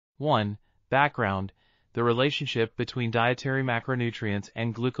1. Background. The relationship between dietary macronutrients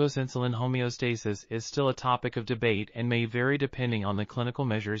and glucose-insulin homeostasis is still a topic of debate and may vary depending on the clinical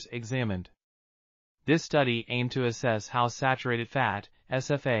measures examined. This study aimed to assess how saturated fat,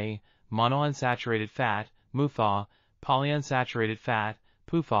 SFA, monounsaturated fat, MUFA, polyunsaturated fat,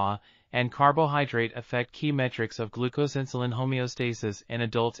 PUFA, and carbohydrate affect key metrics of glucose-insulin homeostasis in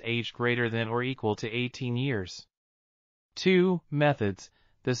adults aged greater than or equal to 18 years. 2. Methods.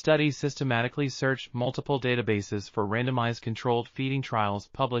 The study systematically searched multiple databases for randomized controlled feeding trials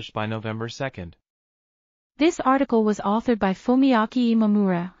published by November 2. This article was authored by Fumiaki,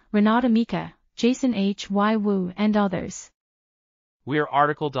 Imamura, Renata, Micha, Jason H. Y. Wu, and others. We're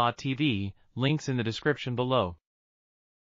RTCLTV, links in the description below.